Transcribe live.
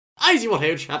I see what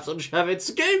Chaps and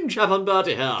Chaps, GameChap and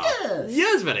Bertie here.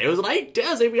 Yes, videos, and I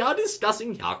dare say we are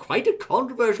discussing here quite a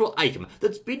controversial item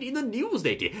that's been in the news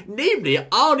lately, namely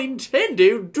our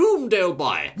Nintendo Doomdale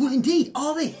Boy. Well, indeed,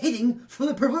 are they heading for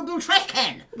the proverbial trash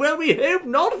can? Well, we hope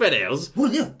not, videos.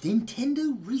 Well, no,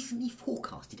 Nintendo recently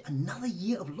forecasted another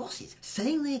year of losses,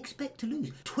 saying they expect to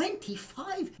lose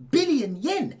 25 billion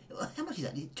yen. How much is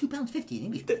that? £2.50 in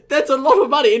English. That's a lot of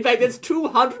money. In fact, that's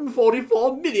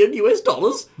 $244 million US.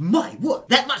 My word,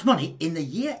 that much money in the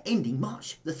year ending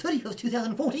March the 31st,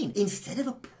 2014, instead of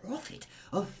a profit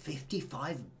of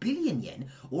 55 billion yen,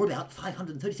 or about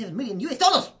 $537 million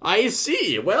US. I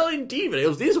see. Well, indeed,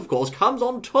 videos. This, of course, comes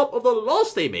on top of the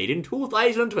loss they made in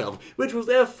 2012, which was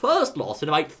their first loss in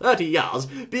about 30 years,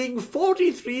 being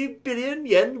 43 billion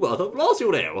yen worth of loss,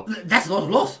 you know. That's a lot of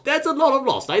loss. That's a lot of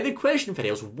loss. Now, the question,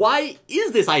 videos, why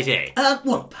is this, I say?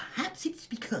 Well, perhaps it's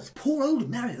because poor old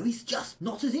Mario is just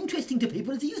not as interesting to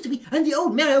people as he used to be, and the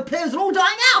old Mario players are all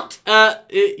dying out.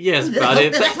 Yes,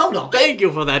 buddy. Hold on. Thank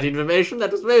you for that information.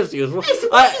 That was most useful. Listen,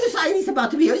 what you say is about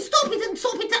to be... Stop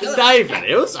it. No,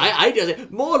 fellows. I dare say,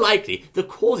 more likely, the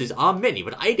causes are many,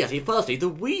 but I dare say, firstly, the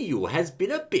Wii U has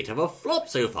been a bit of a flop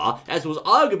so far, as was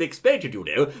arguably expected, you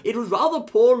know. It was rather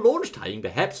poor launch timing,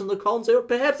 perhaps, and the console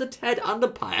perhaps a tad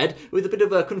underpowered, with a bit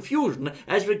of a confusion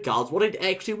as regards what it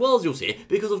actually was, you see,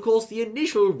 because, of course, the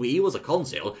initial Wii was a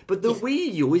console, but the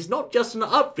Wii U is not just an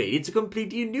upgrade, it's a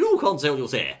completely new console, you'll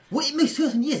say. Well, it most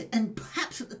certainly is, and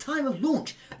perhaps at the time of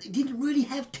launch, it didn't really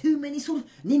have too many sort of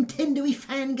Nintendo-y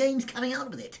fan games coming out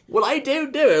with it. Well, I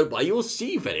don't know, but you'll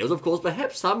see, videos, of course,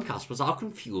 perhaps some customers are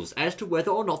confused as to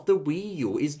whether or not the Wii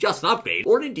U is just an upgrade,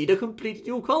 or indeed a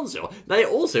completely new console. Now,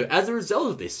 also, as a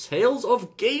result of this, sales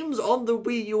of games on the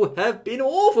Wii U have been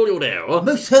awful, you know.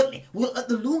 Most certainly. Well, at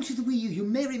the launch of the Wii U, you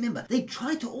may remember, they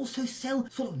tried to also sell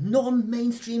sort of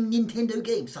non-mainstream Nintendo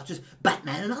games, such as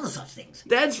Batman and other such things.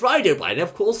 That's right, O'Brien.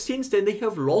 Of course, since then, they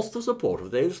have lost the support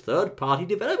of those third-party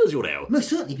developers, you know. Most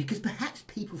certainly, because perhaps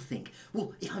people think,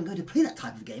 well, if I'm going to play that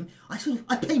type of game, I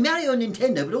play Mario on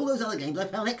Nintendo, but all those other games I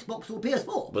play on Xbox or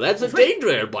PS4. Well, that's a danger,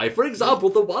 O'Brien. For example,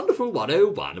 the wonderful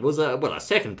 101 was a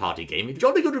second-party game with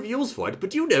jolly good reviews for it,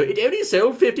 but you know, it only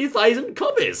sold 50,000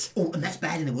 copies. Oh, and that's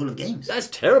bad in the world of games. That's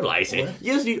terrible, I say.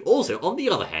 Yes, indeed. Also, on the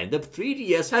other hand, the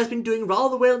 3DS has been doing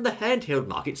rather well in the handheld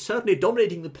market, certainly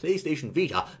dominating the PlayStation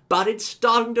Vita, but it's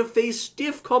starting to face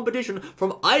stiff competition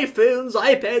from iPhones,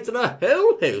 iPads, and a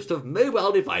whole host of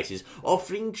mobile devices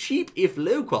offering cheap, if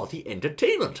low-quality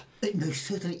entertainment. It most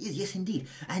certainly is, yes indeed.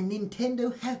 And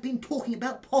Nintendo have been talking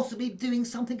about possibly doing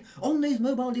something on those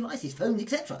mobile devices, phones,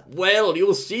 etc. Well,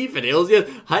 you'll see, Fiddles. Yes.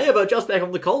 However, just back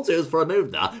on the consoles for a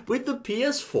moment now, with the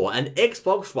PS4 and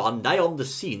Xbox One now on the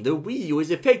scene, the Wii U is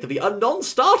effectively a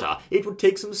non-starter. It would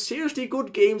take some seriously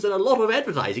good games and a lot of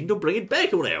advertising to bring it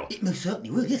back, you know. It most certainly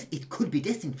will, yes. It could be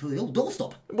destined for the old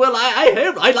doorstop. Well, I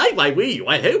hope. I like my Wii U.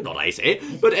 I hope not, I say.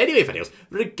 But anyway, Fiddles,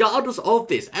 regardless of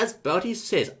this, as Bertie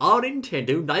says, are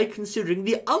Nintendo now considering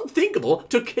the unthinkable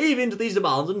to cave into these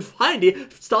demands and finally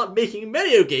start making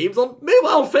Mario games on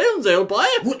mobile phones, old boy?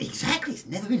 Well, exactly. It's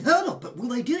never been heard of, but will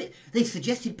they do it? They've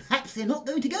suggested perhaps they're not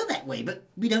going to go that way, but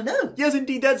we don't know. Yes,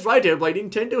 indeed, that's right, old boy.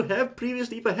 Nintendo have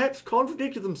previously perhaps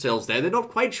contradicted themselves there. They're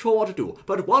not quite sure what to do.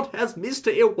 But what has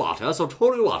Mr.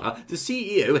 Satoru Iwata, the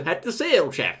CEO, had to say,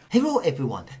 old chap? Hello,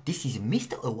 everyone. This is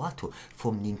Mr. Iwata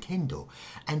from Nintendo,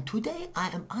 and today I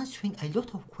am answering a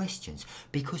lot of questions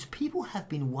because people have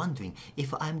been wondering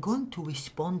if I'm going to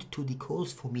respond to the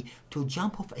calls for me to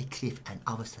jump off a cliff and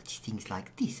other such things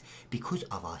like this because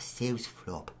of our sales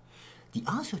flop. The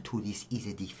answer to this is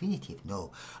a definitive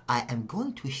no. I am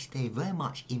going to stay very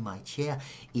much in my chair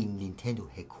in Nintendo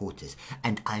headquarters,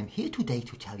 and I'm here today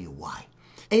to tell you why.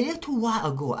 A little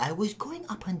while ago, I was going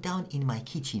up and down in my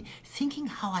kitchen thinking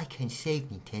how I can save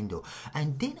Nintendo,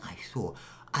 and then I thought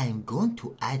I am going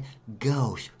to add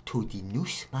girls to the new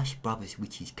Smash Brothers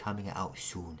which is coming out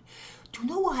soon. Do you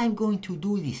know why I'm going to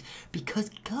do this? Because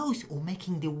girls are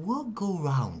making the world go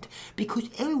round. Because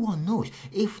everyone knows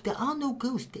if there are no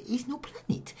girls, there is no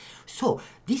planet. So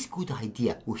this good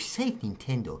idea will save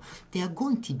Nintendo. There are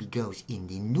going to be girls in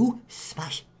the new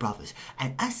Smash Brothers,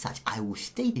 and as such I will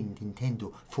stay in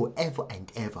Nintendo forever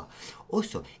and ever.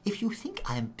 Also, if you think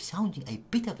I am sounding a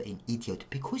bit of an idiot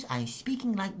because I am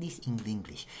speaking like this in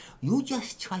English, you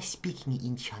just try speaking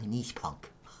in Chinese, punk.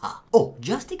 Oh,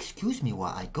 just excuse me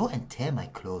while I go and tear my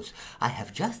clothes. I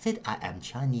have just said I am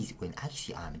Chinese when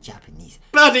actually I am Japanese.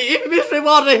 Buddy, if Mr.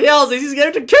 Iwata hears this, he's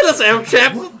going to kill us, old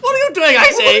chap. What are you doing,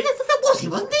 I say? That was he,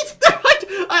 wasn't it?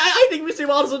 I think Mr.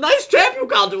 Iwata's a nice chap. You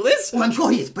can't do this. Well, I'm sure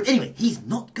he is. But anyway, he's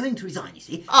not going to resign, you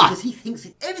see, because he thinks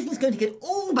that everything's going to get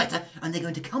all better and they're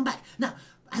going to come back. Now,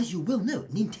 as you well know,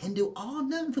 Nintendo are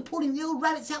known for pulling the old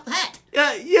rabbits out the hat.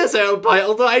 Yes, old pie,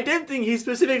 although I don't think his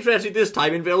specific strategy this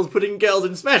time involves putting girls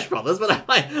in Smash Brothers, but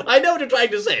I know what you're trying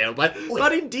to say, old pie.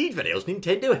 But indeed, Venables,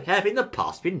 Nintendo have in the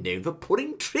past been known for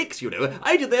pulling tricks,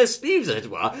 out of their sleeves, as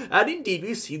it were, and indeed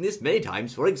we've seen this many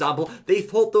times. For example, they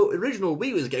thought the original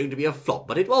Wii was going to be a flop,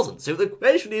 but it wasn't. So the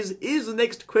question is the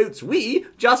next, quotes, Wii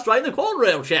just round the corner,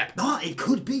 old chap? It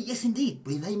could be, yes indeed.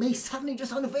 They may suddenly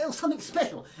just unveil something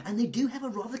special, and they do have a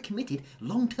rather committed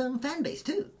long-term fan base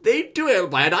too. They do,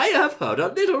 old boy, and I have heard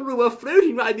a little rumour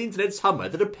floating around the internet somewhere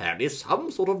that apparently some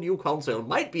sort of new console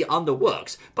might be under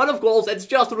works. But of course, that's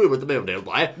just a rumour at the moment, old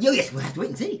boy. Oh yes, we'll have to wait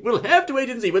and see. We'll have to wait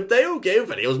and see, but there you go,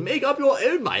 fellows. Make up your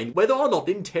own mind whether or not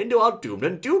Nintendo are doomed,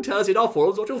 and do tell us in our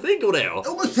forums what you think,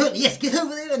 Oh, most certainly, yes. Get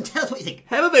over there and tell us what you think.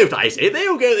 Have a vote, I say. There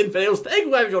you go then, fellows. Thank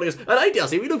you for joining us, and I dare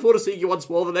say we look forward to seeing you once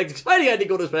more on the next exciting Andy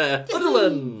Goodness Fair. Until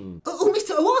then. Oh,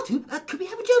 Mr. Owatu, could we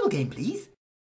have a Gerbil game, please?